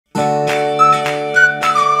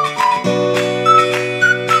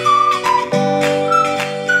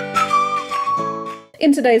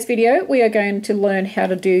today's video we are going to learn how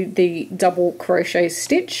to do the double crochet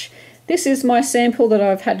stitch. This is my sample that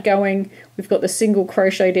I've had going. We've got the single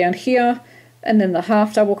crochet down here and then the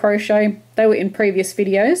half double crochet. They were in previous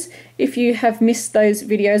videos. If you have missed those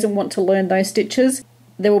videos and want to learn those stitches,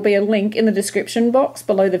 there will be a link in the description box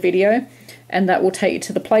below the video and that will take you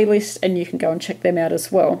to the playlist and you can go and check them out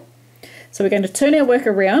as well. So we're going to turn our work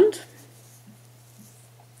around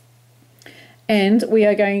and we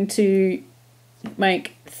are going to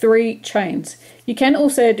make 3 chains. You can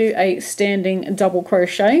also do a standing double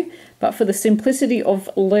crochet, but for the simplicity of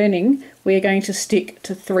learning we are going to stick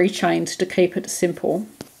to 3 chains to keep it simple.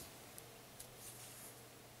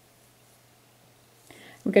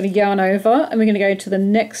 We're going to yarn over and we're going to go to the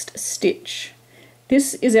next stitch.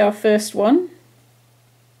 This is our first one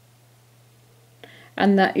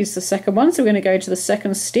and that is the second one, so we're going to go to the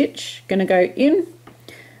second stitch, going to go in,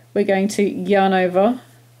 we're going to yarn over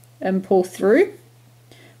and pull through.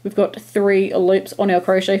 We've got 3 loops on our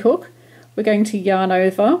crochet hook. We're going to yarn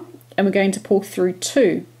over and we're going to pull through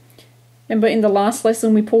 2. Remember in the last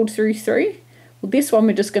lesson we pulled through 3? Well, this one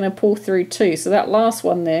we're just going to pull through 2, so that last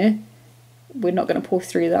one there we're not going to pull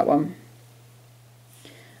through that one,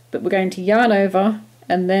 but we're going to yarn over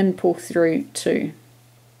and then pull through 2.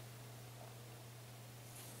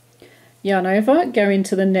 Yarn over, go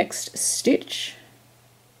into the next stitch,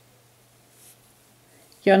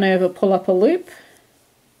 yarn over, pull up a loop,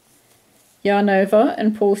 yarn over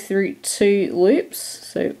and pull through 2 loops,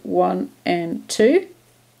 so 1 and 2.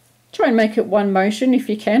 Try and make it one motion if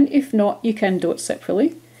you can, if not you can do it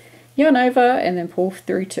separately. Yarn over and then pull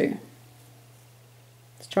through 2.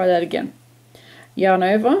 Let's try that again. Yarn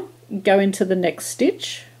over, go into the next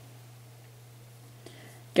stitch,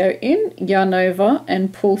 go in, yarn over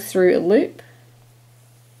and pull through a loop,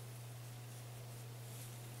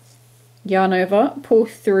 yarn over, pull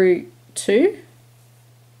through 2,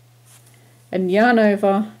 and yarn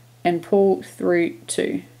over and pull through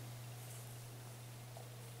 2.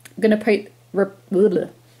 I'm going to we're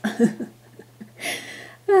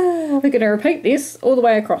going to repeat this all the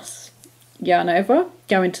way across. Yarn over,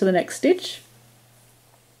 go into the next stitch,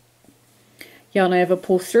 yarn over,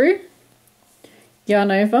 pull through, yarn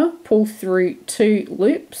over, pull through 2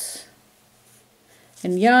 loops,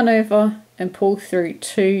 and yarn over and pull through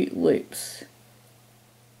 2 loops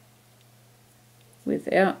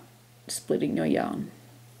without splitting your yarn.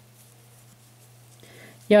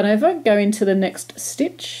 Yarn over, go into the next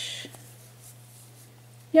stitch,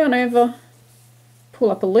 yarn over, pull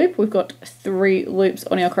up a loop. We've got 3 loops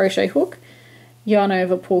on our crochet hook, yarn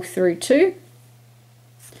over, pull through 2,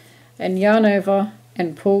 and yarn over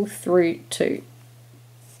and pull through 2.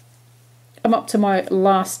 I'm up to my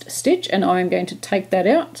last stitch and I'm going to take that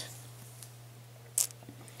out.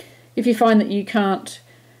 If you find that you can't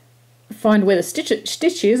find where the stitch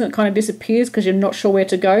is and it kind of disappears because you're not sure where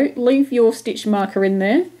to go, leave your stitch marker in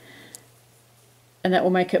there and that will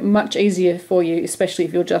make it much easier for you, especially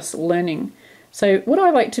if you're just learning. So what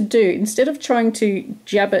I like to do, instead of trying to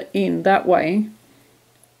jab it in that way,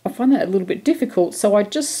 I find that a little bit difficult, so I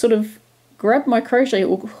just sort of grab my crochet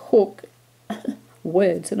hook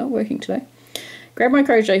words are not working today. Grab my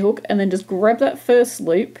crochet hook and then just grab that first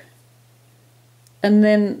loop and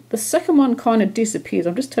then the second one kind of disappears.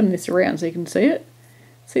 I'm just turning this around so you can see it.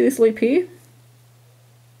 See this loop here?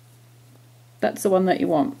 That's the one that you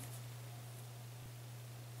want.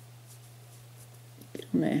 Get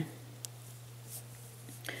on there.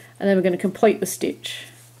 And then we're going to complete the stitch.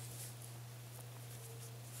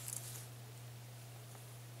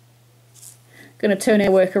 Going to turn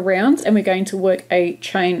our work around and we're going to work a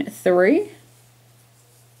chain 3.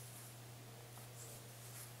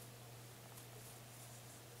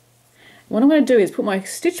 What I'm going to do is put my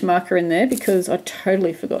stitch marker in there because I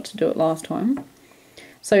totally forgot to do it last time.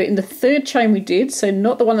 So in the 3rd chain we did, so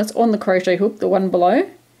not the one that's on the crochet hook, the one below,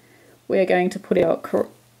 we are going to put our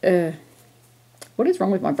what is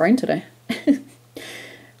wrong with my brain today?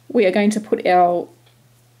 We are going to put our,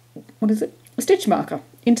 stitch marker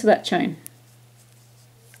into that chain.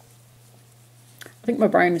 I think my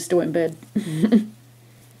brain is still in bed.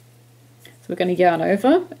 So we're going to yarn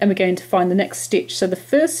over and we're going to find the next stitch. So the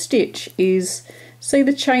first stitch is, see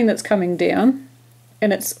the chain that's coming down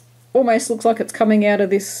and it's almost looks like it's coming out of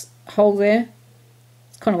this hole there.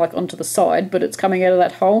 It's kind of like onto the side, but it's coming out of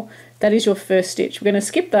that hole. That is your first stitch. We're going to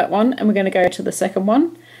skip that one and we're going to go to the second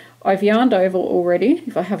one. I've yarned over already,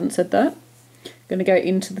 if I haven't said that. I'm going to go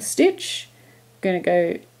into the stitch, I'm going to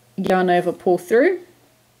go yarn over, pull through,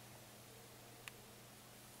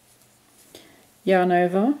 yarn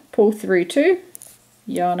over, pull through 2,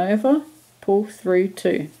 yarn over, pull through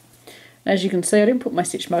 2. As you can see, I didn't put my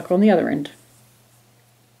stitch marker on the other end.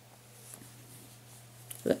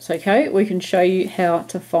 That's okay, we can show you how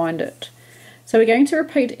to find it. So we're going to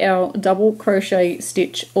repeat our double crochet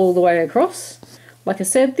stitch all the way across. Like I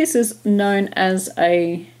said, this is known as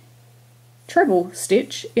a treble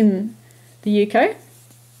stitch in the UK,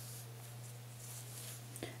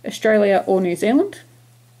 Australia or New Zealand.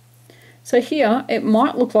 So here it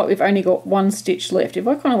might look like we've only got one stitch left. If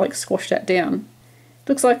I kind of like squash that down, it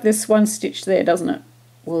looks like there's one stitch there, doesn't it?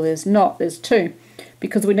 Well, there's not, there's two,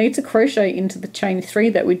 because we need to crochet into the chain 3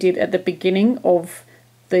 that we did at the beginning of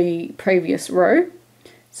the previous row.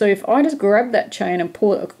 So if I just grab that chain and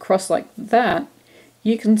pull it across like that,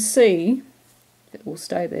 you can see, it will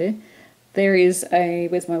stay there, there is a,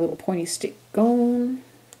 where's my little pointy stick gone?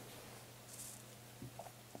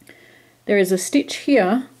 There is a stitch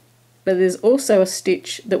here, but there's also a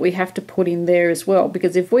stitch that we have to put in there as well,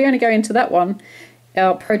 because if we only go into that one,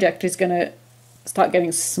 our project is going to start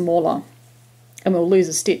getting smaller and we'll lose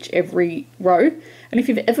a stitch every row. And if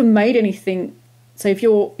you've ever made anything, so if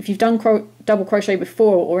you've done double crochet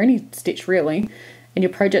before, or any stitch really, and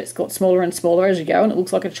your project's got smaller and smaller as you go and it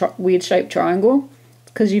looks like a weird shaped triangle,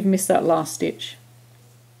 it's because you've missed that last stitch.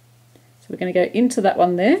 So we're going to go into that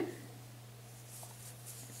one there.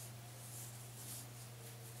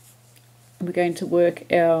 And we're going to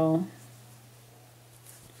work our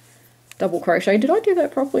double crochet. Did I do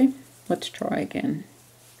that properly? Let's try again.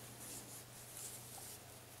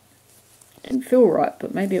 Didn't feel right,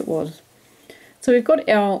 but maybe it was. So we've got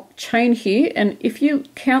our chain here, and if you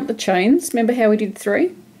count the chains, remember how we did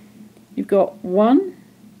 3? You've got 1,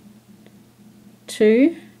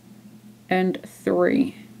 2, and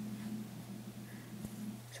 3.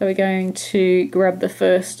 So we're going to grab the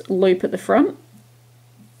first loop at the front.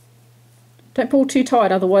 Don't pull too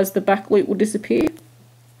tight, otherwise the back loop will disappear.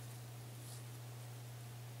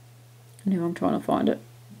 Now I'm trying to find it.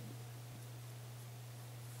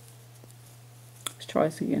 Let's try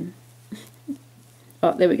this again.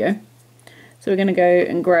 Oh, there we go. So we're going to go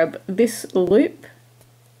and grab this loop.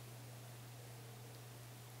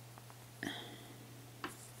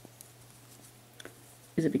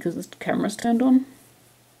 Is it because the camera's turned on?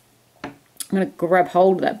 I'm going to grab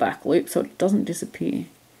hold of that back loop so it doesn't disappear.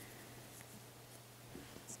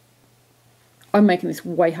 I'm making this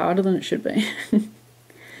way harder than it should be.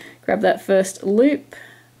 Grab that first loop.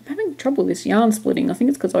 I'm having trouble with this yarn splitting. I think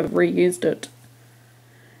it's because I've reused it.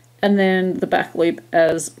 And then the back loop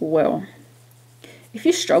as well. If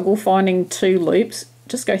you struggle finding 2 loops,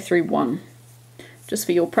 just go through 1, just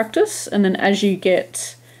for your practice. And then as you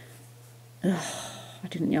get, I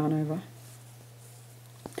didn't yarn over.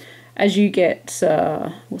 As you get,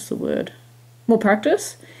 what's the word? More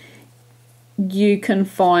practice, you can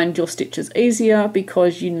find your stitches easier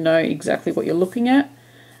because you know exactly what you're looking at.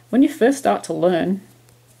 When you first start to learn,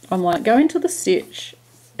 I'm like, go into the stitch,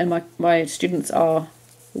 and my students are,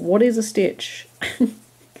 what is a stitch?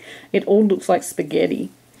 It all looks like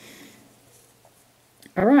spaghetti.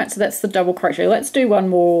 Alright, so that's the double crochet. Let's do one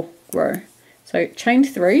more row. So chain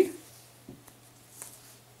 3,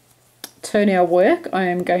 turn our work. I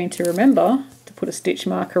am going to remember to put a stitch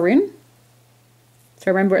marker in.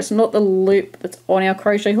 So remember, it's not the loop that's on our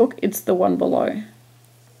crochet hook, it's the one below.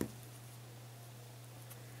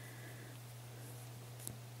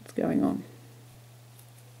 What's going on?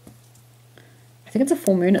 I think it's a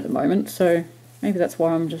full moon at the moment, so maybe that's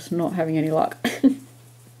why I'm just not having any luck.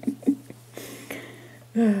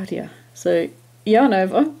 Oh dear. So yarn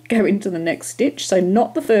over, go into the next stitch. So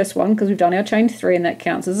not the first one, because we've done our chain 3 and that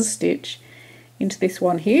counts as a stitch. Into this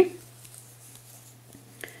one here.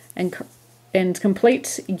 And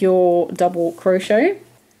complete your double crochet.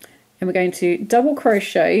 And we're going to double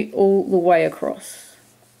crochet all the way across.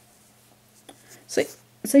 So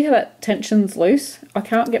see how that tension's loose? I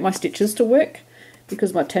can't get my stitches to work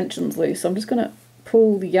because my tension's loose. So I'm just going to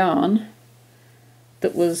pull the yarn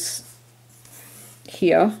that was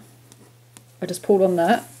here. I just pulled on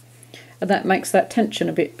that, and that makes that tension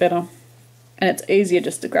a bit better, and it's easier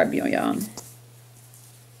just to grab your yarn.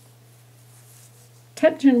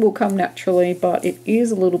 Tension will come naturally, but it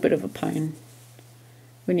is a little bit of a pain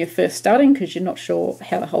when you're first starting because you're not sure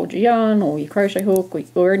how to hold your yarn or your crochet hook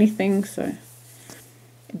or anything, so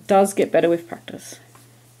it does get better with practice.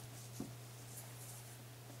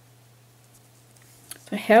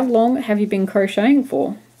 So how long have you been crocheting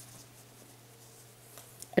for?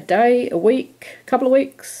 A day, a week, a couple of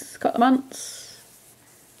weeks, a couple of months?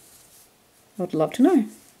 I'd love to know.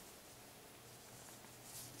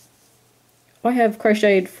 I have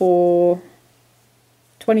crocheted for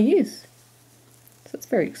 20 years, so that's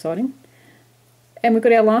very exciting. And we've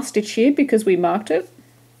got our last stitch here because we marked it.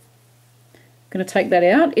 I'm going to take that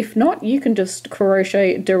out. If not, you can just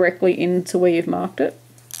crochet directly into where you've marked it.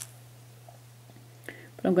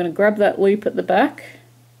 But I'm going to grab that loop at the back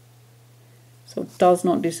so it does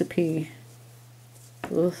not disappear.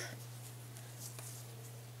 Ugh.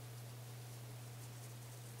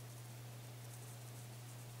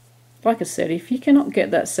 Like I said, if you cannot get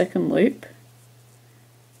that second loop,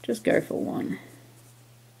 just go for one.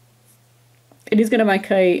 It is going to make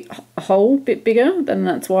a hole a bit bigger, and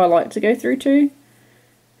that's why I like to go through two.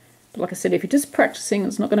 But like I said, if you're just practicing,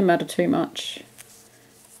 it's not going to matter too much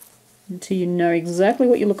until you know exactly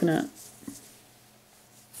what you're looking at.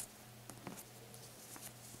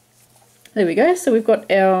 There we go. So we've got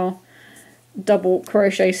our double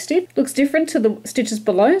crochet stitch. Looks different to the stitches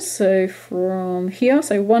below. So from here,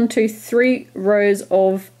 so 1, 2, 3 rows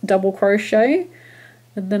of double crochet.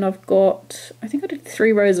 And then I've got, I think I did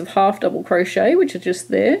 3 rows of half double crochet, which are just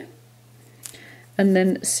there. And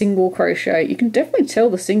then single crochet. You can definitely tell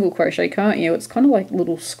the single crochet, can't you? It's kind of like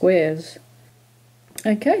little squares.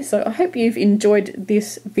 Okay, so I hope you've enjoyed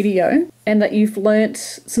this video and that you've learnt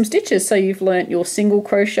some stitches. So you've learnt your single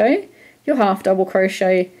crochet, your half double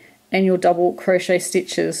crochet, and your double crochet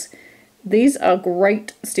stitches. These are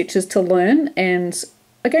great stitches to learn and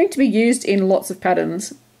are going to be used in lots of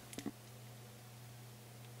patterns.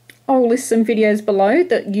 I'll list some videos below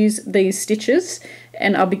that use these stitches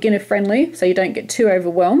and are beginner friendly so you don't get too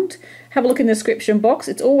overwhelmed. Have a look in the description box.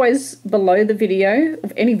 It's always below the video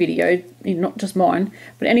of any video, not just mine,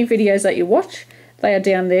 but any videos that you watch, they are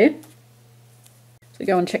down there. So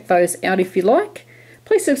go and check those out if you like.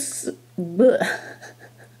 Please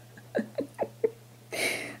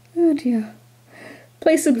oh dear.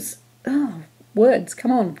 Please words,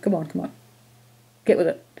 come on. Get with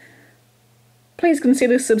it. Please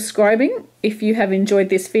consider subscribing if you have enjoyed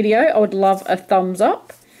this video. I would love a thumbs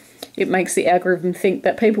up. It makes the algorithm think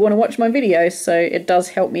that people want to watch my videos, so it does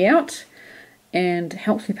help me out and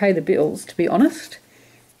helps me pay the bills, to be honest.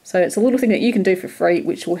 So it's a little thing that you can do for free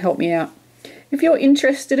which will help me out. If you're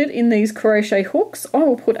interested in these crochet hooks, I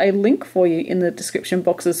will put a link for you in the description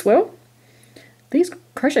box as well. These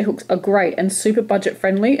crochet hooks are great and super budget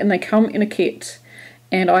friendly, and they come in a kit.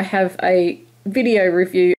 And I have a video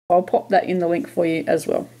review. I'll pop that in the link for you as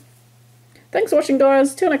well. Thanks for watching,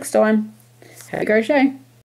 guys. Till next time. Happy crochet.